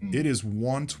 Mm. It is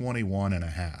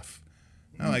 121.5.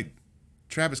 Now, like,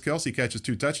 Travis Kelce catches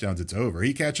 2 touchdowns, it's over.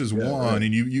 He catches one, right.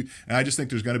 and and I just think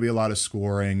there's going to be a lot of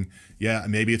scoring. Yeah,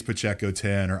 maybe it's Pacheco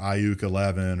 10 or Ayuk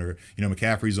 11, or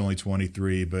McCaffrey's only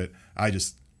 23, but I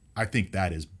think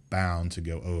that is bound to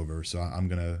go over. So I'm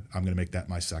gonna make that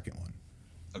my second one.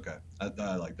 Okay,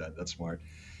 I like that. That's smart.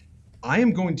 I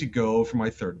am going to go for my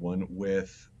third one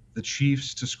with the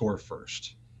Chiefs to score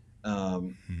first.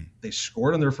 They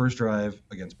scored on their first drive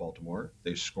against Baltimore.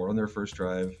 They scored on their first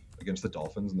drive against the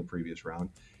Dolphins in the previous round.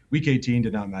 Week 18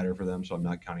 did not matter for them, so I'm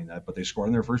not counting that. But they scored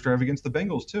on their first drive against the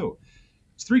Bengals too.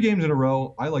 It's 3 games in a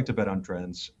row. I like to bet on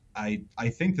trends. I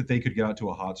think that they could get out to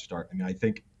a hot start. I mean, I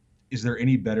think, is there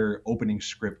any better opening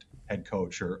script head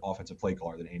coach or offensive play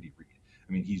caller than Andy Reid?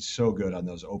 I mean, he's so good on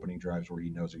those opening drives where he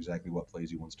knows exactly what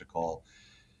plays he wants to call.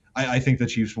 I think the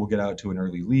Chiefs will get out to an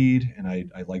early lead, and I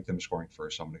like them scoring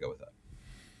first, so I'm going to go with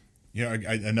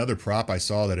that. Another prop I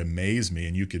saw that amazed me,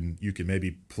 and you can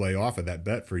maybe play off of that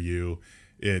bet for you.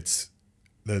 It's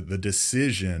the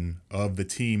decision of the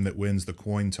team that wins the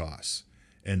coin toss,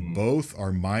 and both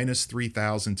are minus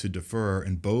 3,000 to defer,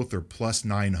 and both are plus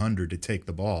 900 to take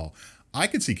the ball. I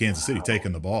could see Kansas City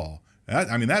taking the ball.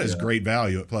 That is great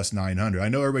value at plus 900. I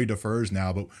know everybody defers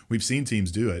now, but we've seen teams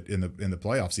do it in the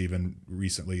playoffs even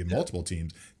recently, and multiple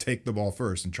teams take the ball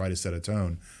first and try to set a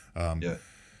tone.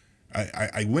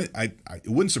 It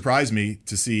wouldn't surprise me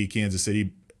to see Kansas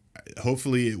City.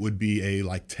 Hopefully it would be a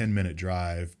 10-minute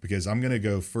drive, because I'm going to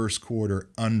go first quarter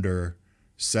under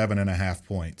 7.5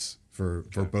 points for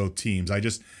both teams.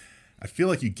 I feel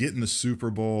like you get in the Super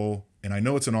Bowl, and I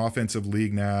know it's an offensive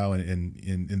league now,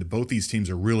 and both these teams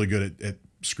are really good at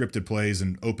scripted plays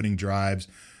and opening drives.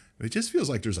 It just feels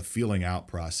like there's a feeling out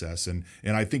process, and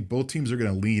I think both teams are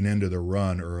going to lean into the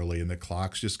run early, and the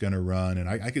clock's just going to run. And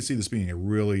I could see this being a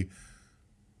really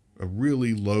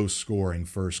low scoring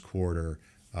first quarter.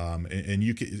 And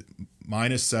you could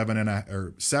minus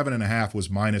 7.5 was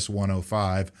minus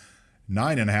 105.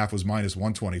 9.5 was minus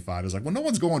 125. It's like, well, no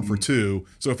one's going for 2.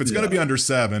 So if it's going to be under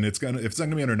 7, if it's going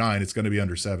to be under 9, it's going to be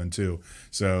under 7 too.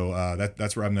 So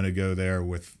that's where I'm going to go there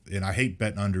with. And I hate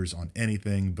betting unders on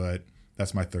anything, but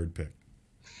that's my third pick.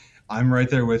 I'm right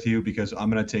there with you, because I'm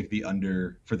going to take the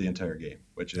under for the entire game,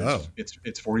 which is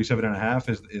it's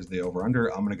 47.5 is the over under.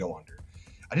 I'm going to go under.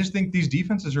 I just think these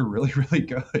defenses are really, really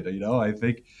good. I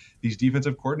think these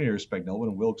defensive coordinators, Spagnuolo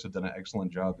and Wilkes, have done an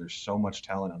excellent job. There's so much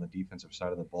talent on the defensive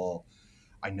side of the ball.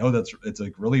 I know it's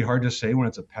really hard to say when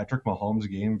it's a Patrick Mahomes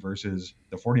game versus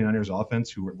the 49ers offense,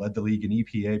 who led the league in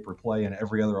EPA per play and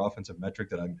every other offensive metric,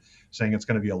 that I'm saying it's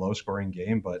going to be a low scoring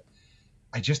game. But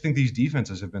I just think these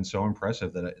defenses have been so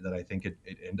impressive that I think it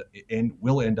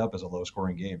will end up as a low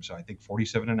scoring game. So I think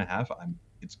 47.5.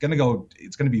 It's going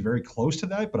to be very close to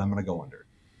that, but I'm going to go under.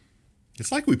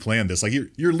 It's like we planned this. Like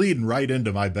you're leading right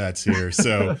into my bets here.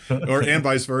 So, and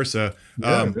vice versa.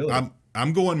 Really.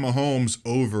 I'm going Mahomes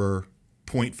over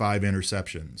 0.5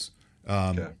 interceptions.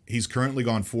 He's currently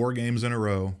gone 4 games in a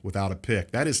row without a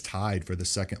pick. That is tied for the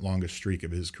second longest streak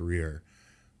of his career.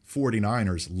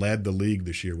 49ers led the league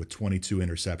this year with 22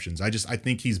 interceptions. I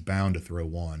think he's bound to throw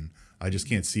one. I just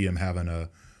can't see him having a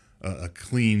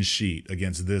clean sheet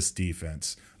against this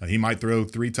defense. He might throw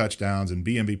 3 touchdowns and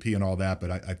be MVP and all that,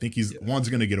 but I think one's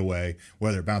going to get away,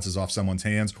 whether it bounces off someone's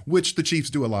hands, which the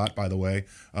Chiefs do a lot, by the way.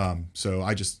 So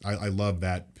I love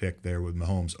that pick there with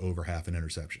Mahomes over half an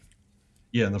interception.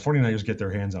 Yeah, and the 49ers get their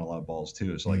hands on a lot of balls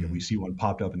too. So if we see one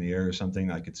popped up in the air or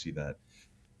something, I could see that.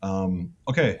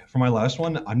 Okay, for my last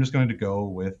one, I'm just going to go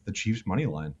with the Chiefs money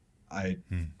line. I'll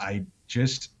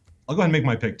go ahead and make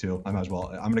my pick too. I might as well.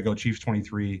 I'm going to go Chiefs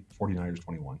 23, 49ers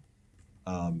 21.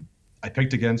 I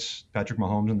picked against Patrick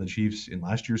Mahomes and the Chiefs in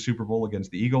last year's Super Bowl against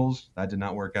the Eagles. That did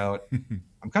not work out.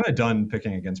 I'm kind of done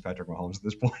picking against Patrick Mahomes at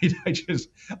this point.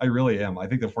 I really am. I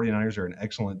think the 49ers are an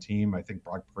excellent team. I think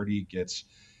Brock Purdy gets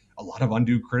a lot of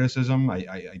undue criticism.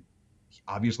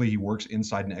 Obviously he works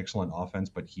inside an excellent offense,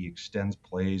 but he extends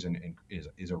plays and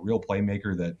is a real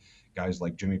playmaker that guys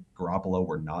like Jimmy Garoppolo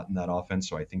were not in that offense.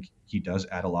 So I think he does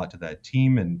add a lot to that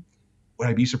team. And would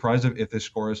I be surprised if this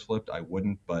score is flipped? I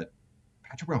wouldn't, but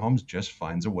Patrick Mahomes just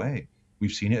finds a way.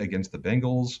 We've seen it against the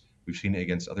Bengals. We've seen it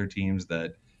against other teams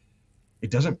that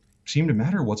it doesn't seem to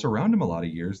matter what's around him a lot of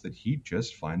years, that he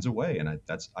just finds a way. And I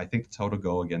think that's how it'll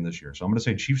go again this year. So I'm going to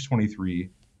say Chiefs 23,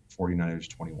 49ers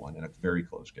 21 in a very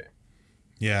close game.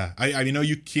 Yeah, I know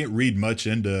you can't read much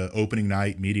into opening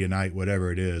night, media night,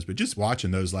 whatever it is, but just watching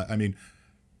those,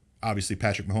 obviously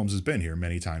Patrick Mahomes has been here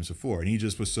many times before, and he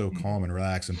just was so calm and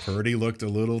relaxed. And Purdy looked a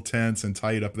little tense and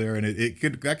tight up there, and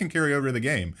that can carry over to the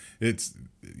game. It's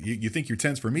you think you're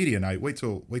tense for media night. Wait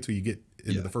till you get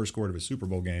into the first quarter of a Super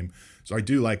Bowl game. So I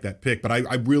do like that pick, but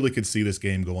I really could see this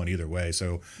game going either way.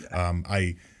 So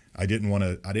I didn't want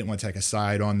to take a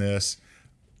side on this.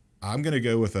 I'm gonna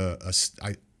go with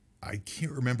I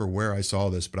can't remember where I saw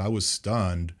this, but I was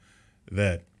stunned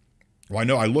that. Well, I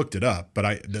know I looked it up,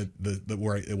 but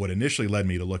what initially led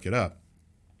me to look it up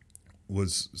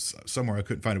was somewhere I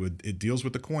couldn't find it. It deals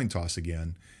with the coin toss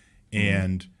again,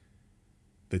 and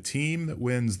the team that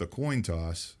wins the coin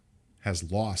toss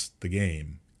has lost the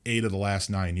game 8 of the last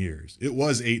 9 years. It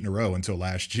was 8 in a row until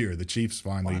last year. The Chiefs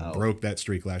finally broke that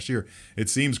streak last year. It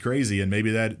seems crazy, and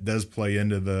maybe that does play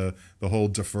into the whole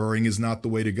deferring is not the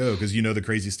way to go, because the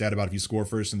crazy stat about if you score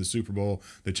first in the Super Bowl,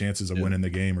 the chances of winning the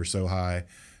game are so high.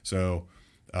 So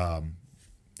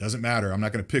doesn't matter. I'm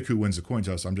not going to pick who wins the coin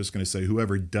toss. I'm just going to say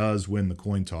whoever does win the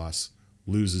coin toss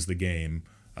loses the game.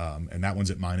 And that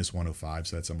one's at -105,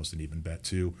 so that's almost an even bet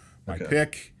too. My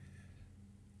pick,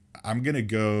 I'm going to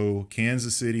go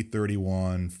Kansas City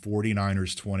 31,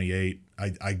 49ers 28.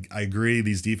 I agree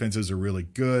these defenses are really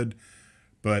good,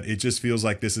 but it just feels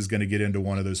like this is going to get into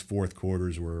one of those fourth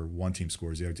quarters where one team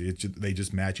scores. They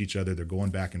just match each other. They're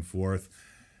going back and forth.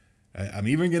 I'm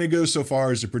even going to go so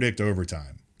far as to predict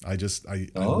overtime. I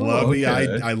love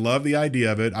the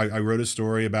idea of it. I wrote a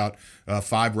story about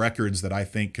 5 records that I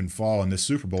think can fall in this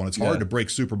Super Bowl, and it's hard to break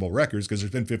Super Bowl records because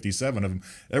there's been 57 of them.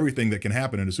 Everything that can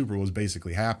happen in a Super Bowl has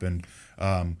basically happened.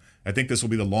 I think this will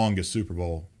be the longest Super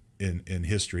Bowl in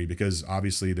history, because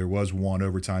obviously there was one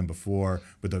overtime before,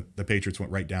 but the Patriots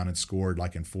went right down and scored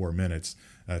like in 4 minutes.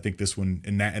 I think this one,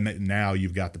 and now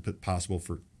you've got the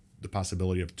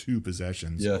possibility of 2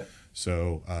 possessions. Yeah.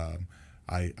 So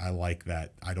I like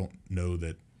that. I don't know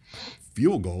that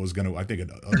field goal is going to. I think if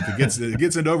it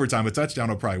gets into overtime, a touchdown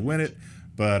will probably win it.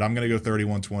 But I'm going to go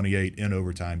 31-28 in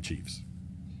overtime, Chiefs.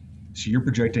 So you're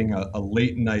projecting a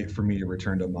late night for me to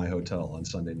return to my hotel on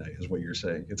Sunday night, is what you're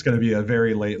saying. It's going to be a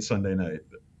very late Sunday night.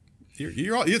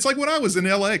 It's like when I was in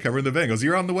LA covering the Bengals.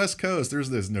 You're on the West Coast.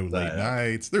 There's no late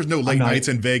nights. There's no late nights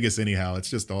in Vegas anyhow. It's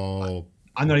just all.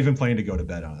 I'm not even planning to go to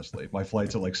bed, honestly. My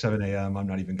flight's at like 7 a.m. I'm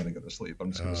not even going to go to sleep.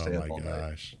 I'm just going to stay up all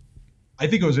night. I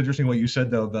think it was interesting what you said,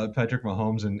 though, about Patrick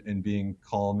Mahomes and being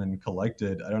calm and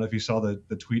collected. I don't know if you saw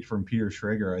the tweet from Peter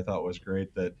Schrager. I thought was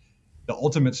great, that the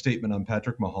ultimate statement on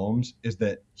Patrick Mahomes is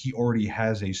that he already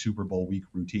has a Super Bowl week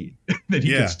routine that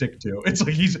he can stick to. It's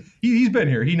like he's been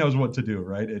here. He knows what to do,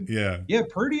 right? And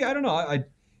Purdy, I don't know.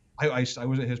 I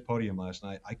was at his podium last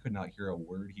night. I could not hear a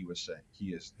word he was saying. He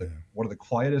is one of the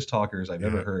quietest talkers I've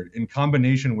ever heard. In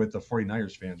combination with the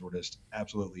 49ers fans were just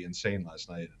absolutely insane last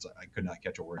night. I could not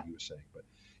catch a word he was saying. But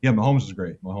yeah, Mahomes is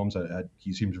great. Mahomes,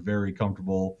 he seems very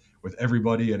comfortable with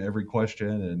everybody and every question,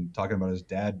 and talking about his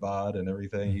dad bod and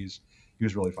everything. He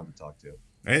was really fun to talk to.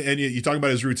 And you talk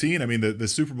about his routine. I mean, the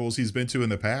Super Bowls he's been to in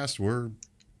the past were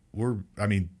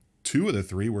 2 of the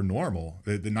 3 were normal.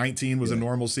 The 19 was a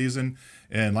normal season,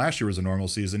 and last year was a normal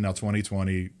season. Now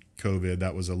 2020 COVID,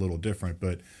 that was a little different,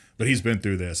 but he's been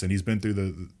through this, and he's been through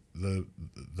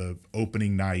the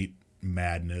opening night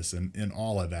madness and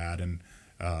all of that, and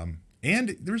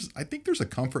I think there's a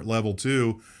comfort level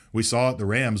too. We saw it. The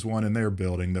Rams won in their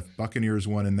building. The Buccaneers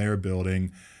won in their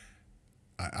building.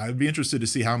 I'd be interested to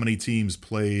see how many teams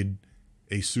played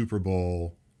a Super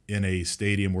Bowl in a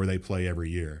stadium where they play every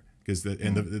year. Because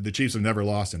the Chiefs have never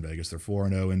lost in Vegas. They're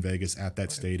 4-0 in Vegas at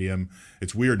that stadium.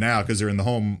 It's weird now because they're in the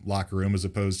home locker room as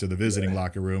opposed to the visiting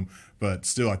locker room. But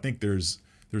still, I think there's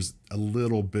a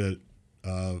little bit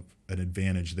of an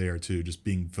advantage there too, just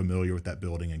being familiar with that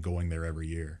building and going there every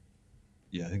year.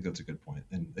 Yeah, I think that's a good point.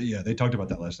 And yeah, they talked about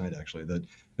that last night, actually, that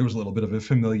there was a little bit of a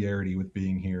familiarity with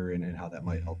being here and how that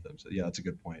might help them. So yeah, that's a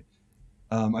good point.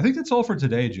 I think that's all for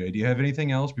today, Jay. Do you have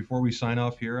anything else before we sign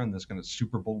off here on this kind of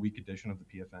Super Bowl week edition of the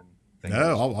PFN thing?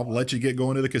 No, I'll let you get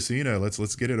going to the casino. Let's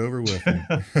get it over with.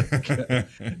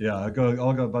 Yeah,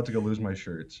 I'll about to go lose my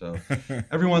shirt. So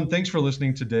everyone, thanks for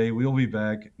listening today. We'll be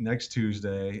back next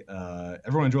Tuesday.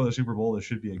 Everyone enjoy the Super Bowl. This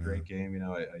should be a great game.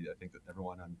 I think that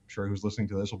everyone, I'm sure, who's listening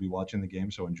to this will be watching the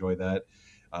game, so enjoy that.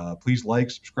 Please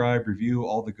like, subscribe, review,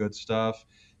 all the good stuff.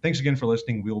 Thanks again for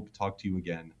listening. We'll talk to you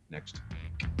again next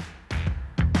week.